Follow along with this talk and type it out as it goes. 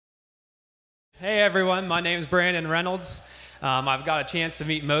Hey everyone, my name is Brandon Reynolds. I've got a chance to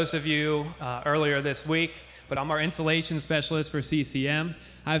meet most of you earlier this week, but I'm our installation specialist for CCM.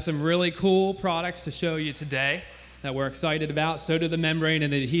 I have some really cool products to show you today that we're excited about. So do the membrane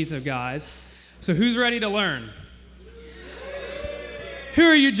and the adhesive guys. So who's ready to learn? Who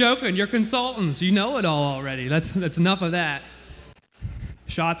are you joking? You're consultants. You know it all already. That's enough of that.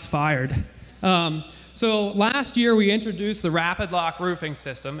 Shots fired. So last year we introduced the RapidLock roofing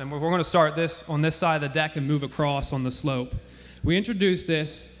system, and we're going to start this on this side of the deck and move across on the slope. We introduced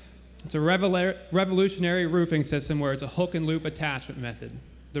this. It's a revolutionary roofing system where it's a hook and loop attachment method.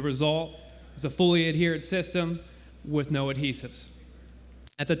 The result is a fully adhered system with no adhesives.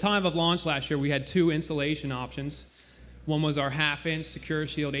 At the time of launch last year, we had two installation options. One was our 1/2-inch Secure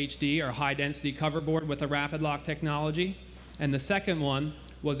Shield HD, our high-density cover board with a RapidLock technology, and the second one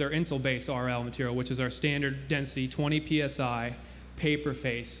was our Insul-based RL material, which is our standard density 20 PSI paper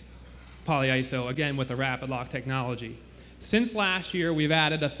face polyiso, again with the RapidLock technology. Since last year, we've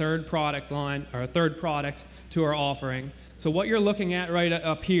added a third product line, or a third product to our offering. So what you're looking at right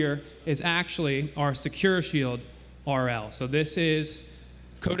up here is actually our Secure Shield RL. So this is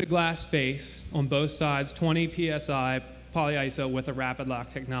coated glass face on both sides, 20 PSI polyiso with a RapidLock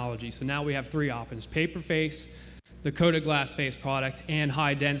technology. So now we have three options: paper face, the coated glass face product, and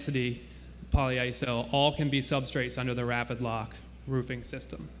high density polyiso. All can be substrates under the RapidLock roofing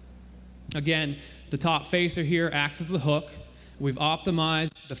system. Again, the top facer here acts as the hook. We've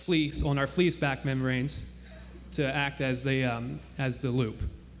optimized the fleece on our fleece back membranes to act as the loop.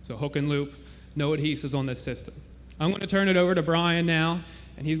 So hook and loop, no adhesives on this system. I'm going to turn it over to Brian now,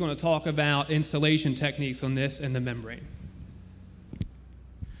 and he's going to talk about installation techniques on this and the membrane.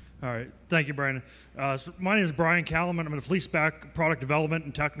 All right, thank you, Brandon. So my name is Brian Callaman. I'm a fleece back product development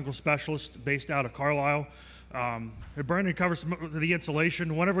and technical specialist based out of Carlisle. Brandon covers some of the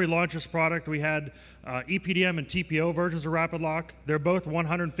installation. Whenever we launched this product, we had EPDM and TPO versions of RapidLock. They're both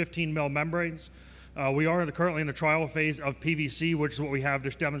 115 mil membranes. We are currently in the trial phase of PVC, which is what we have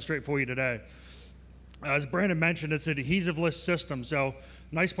to demonstrate for you today. As Brandon mentioned, it's an adhesiveless system. So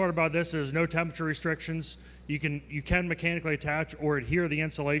nice part about this is no temperature restrictions. You can mechanically attach or adhere the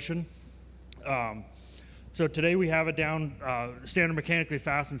insulation. So today we have it down standard mechanically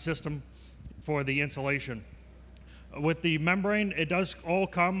fastened system for the insulation. With the membrane, it does all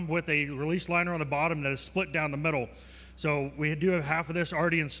come with a release liner on the bottom that is split down the middle. So we do have half of this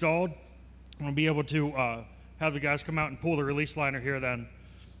already installed. We'll be able to have the guys come out and pull the release liner here then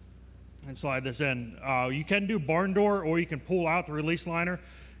and slide this in. You can do barn door, or you can pull out the release liner.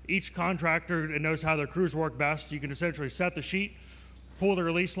 Each contractor knows how their crews work best. You can essentially set the sheet, pull the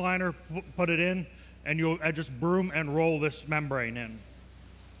release liner, put it in, and you'll just broom and roll this membrane in.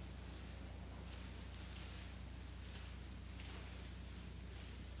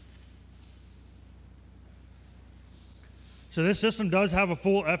 So this system does have a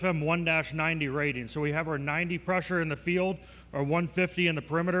full FM 1-90 rating. So we have our 90 pressure in the field, our 150 in the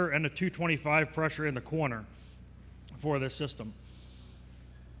perimeter, and a 225 pressure in the corner for this system.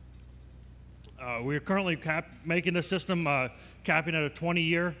 We are currently making this system capping at a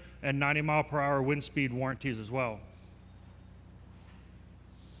 20-year and 90-mile-per-hour wind speed warranties as well.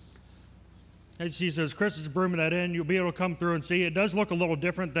 As you see, as Chris is brooming that in, you'll be able to come through and see it does look a little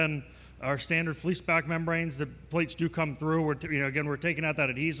different than our standard fleece back membranes. The plates do come through. Again, we're taking out that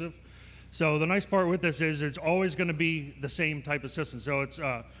adhesive. So the nice part with this is it's always going to be the same type of system. So it's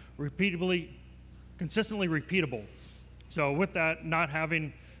consistently repeatable. So with that, not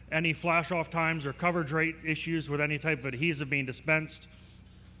having any flash off times or coverage rate issues with any type of adhesive being dispensed.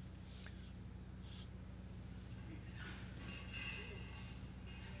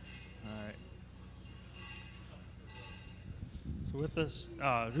 All right. So with this,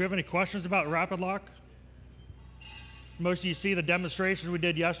 do we have any questions about RapidLock? Most of you see the demonstrations we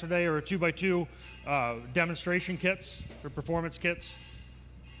did yesterday are 2x2 demonstration kits or performance kits.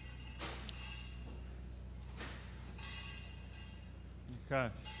 Okay.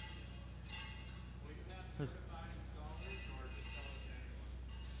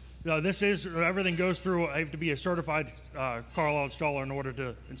 No, this is, everything goes through, I have to be a certified Carlisle installer in order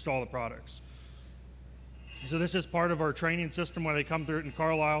to install the products. So this is part of our training system where they come through it in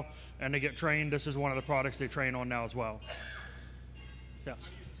Carlisle and they get trained. This is one of the products they train on now as well. Yes.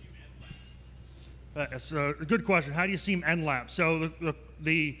 It's a good question. How do you seam end lap? So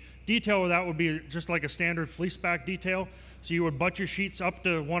the detail of that would be just like a standard fleece back detail. So you would butt your sheets up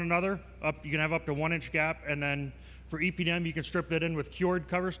to one another. You can have up to 1 inch gap, and then for EPDM, you can strip that in with cured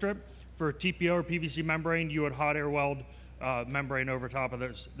cover strip. For TPO or PVC membrane, you would hot air weld membrane over top of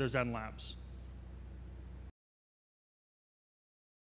those end laps.